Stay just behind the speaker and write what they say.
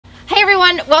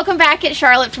everyone, welcome back at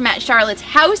Charlotte from at Charlotte's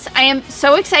House. I am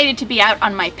so excited to be out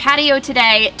on my patio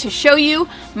today to show you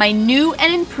my new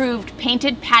and improved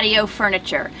painted patio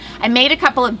furniture. I made a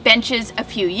couple of benches a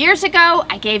few years ago.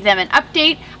 I gave them an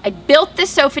update. I built this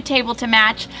sofa table to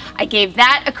match. I gave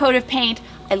that a coat of paint.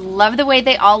 I love the way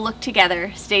they all look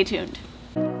together. Stay tuned.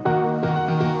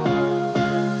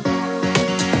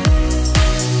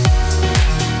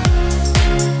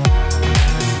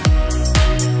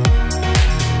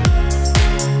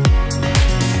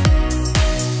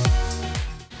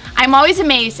 I'm always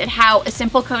amazed at how a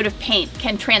simple coat of paint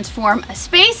can transform a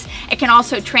space. It can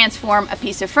also transform a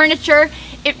piece of furniture.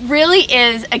 It really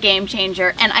is a game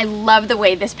changer, and I love the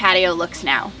way this patio looks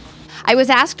now. I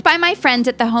was asked by my friends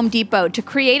at the Home Depot to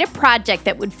create a project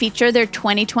that would feature their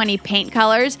 2020 paint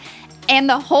colors, and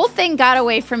the whole thing got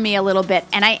away from me a little bit,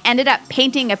 and I ended up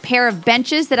painting a pair of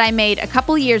benches that I made a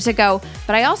couple years ago,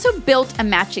 but I also built a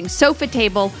matching sofa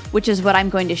table, which is what I'm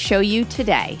going to show you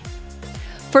today.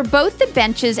 For both the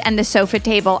benches and the sofa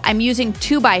table, I'm using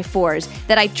 2x4s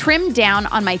that I trimmed down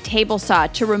on my table saw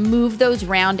to remove those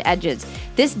round edges.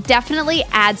 This definitely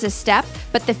adds a step,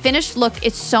 but the finished look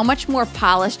is so much more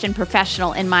polished and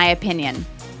professional in my opinion.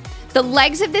 The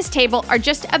legs of this table are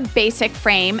just a basic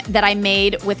frame that I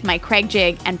made with my Kreg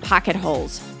jig and pocket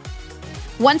holes.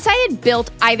 Once I had built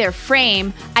either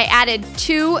frame, I added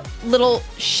two little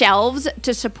shelves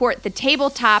to support the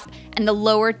tabletop and the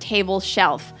lower table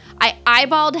shelf. I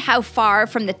eyeballed how far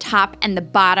from the top and the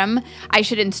bottom I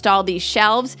should install these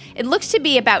shelves. It looks to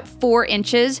be about 4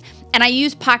 inches, and I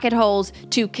used pocket holes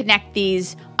to connect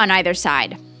these on either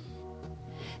side.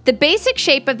 The basic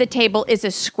shape of the table is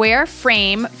a square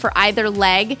frame for either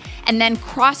leg and then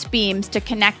cross beams to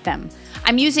connect them.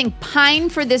 I'm using pine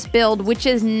for this build, which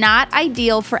is not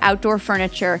ideal for outdoor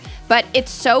furniture, but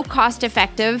it's so cost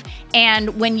effective,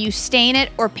 and when you stain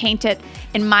it or paint it,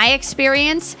 in my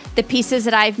experience, the pieces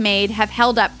that I've made have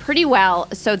held up pretty well,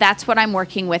 so that's what I'm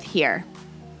working with here.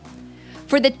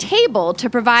 For the table, to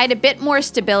provide a bit more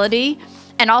stability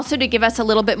and also to give us a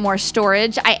little bit more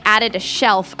storage, I added a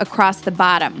shelf across the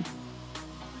bottom.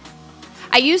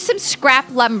 I used some scrap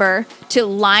lumber to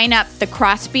line up the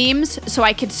cross beams so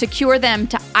I could secure them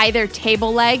to either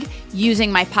table leg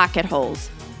using my pocket holes.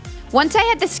 Once I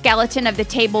had the skeleton of the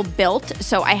table built,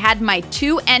 so I had my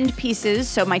 2 end pieces,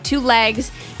 so my 2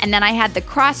 legs, and then I had the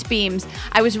cross beams,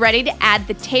 I was ready to add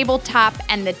the tabletop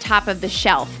and the top of the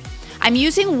shelf. I'm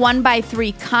using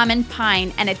 1x3 common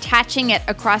pine and attaching it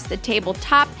across the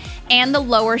tabletop and the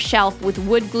lower shelf with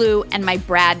wood glue and my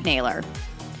brad nailer.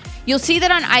 You'll see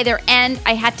that on either end,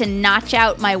 I had to notch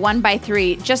out my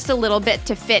 1x3 just a little bit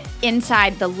to fit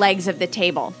inside the legs of the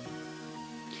table.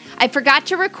 I forgot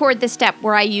to record the step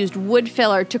where I used wood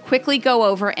filler to quickly go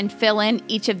over and fill in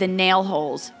each of the nail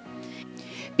holes.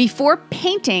 Before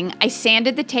painting, I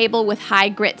sanded the table with high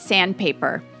grit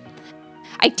sandpaper.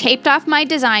 I taped off my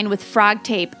design with frog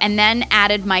tape and then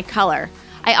added my color.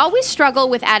 I always struggle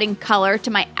with adding color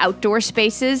to my outdoor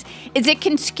spaces, as it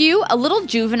can skew a little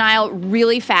juvenile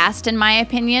really fast in my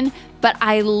opinion, but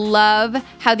I love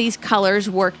how these colors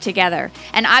work together.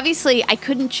 And obviously I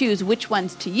couldn't choose which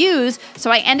ones to use,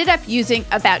 so I ended up using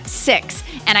about 6,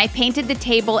 and I painted the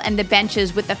table and the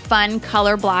benches with a fun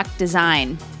color block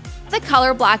design. The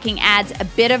color blocking adds a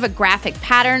bit of a graphic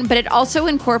pattern, but it also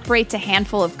incorporates a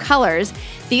handful of colors.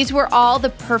 These were all the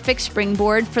perfect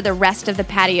springboard for the rest of the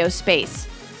patio space.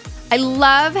 I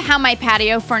love how my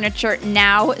patio furniture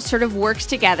now sort of works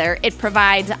together. It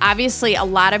provides obviously a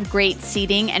lot of great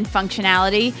seating and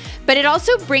functionality, but it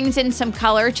also brings in some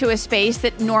color to a space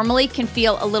that normally can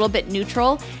feel a little bit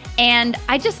neutral, and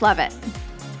I just love it.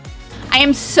 I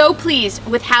am so pleased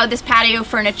with how this patio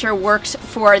furniture works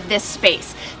for this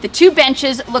space. The 2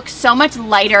 benches look so much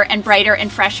lighter and brighter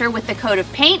and fresher with the coat of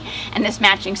paint, and this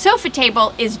matching sofa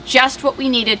table is just what we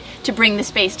needed to bring the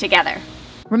space together.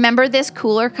 Remember this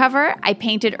cooler cover I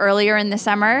painted earlier in the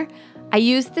summer? I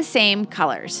used the same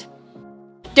colors.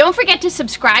 Don't forget to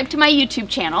subscribe to my YouTube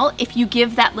channel. If you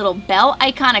give that little bell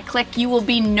icon a click, you will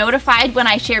be notified when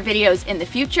I share videos in the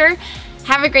future.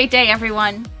 Have a great day,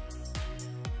 everyone.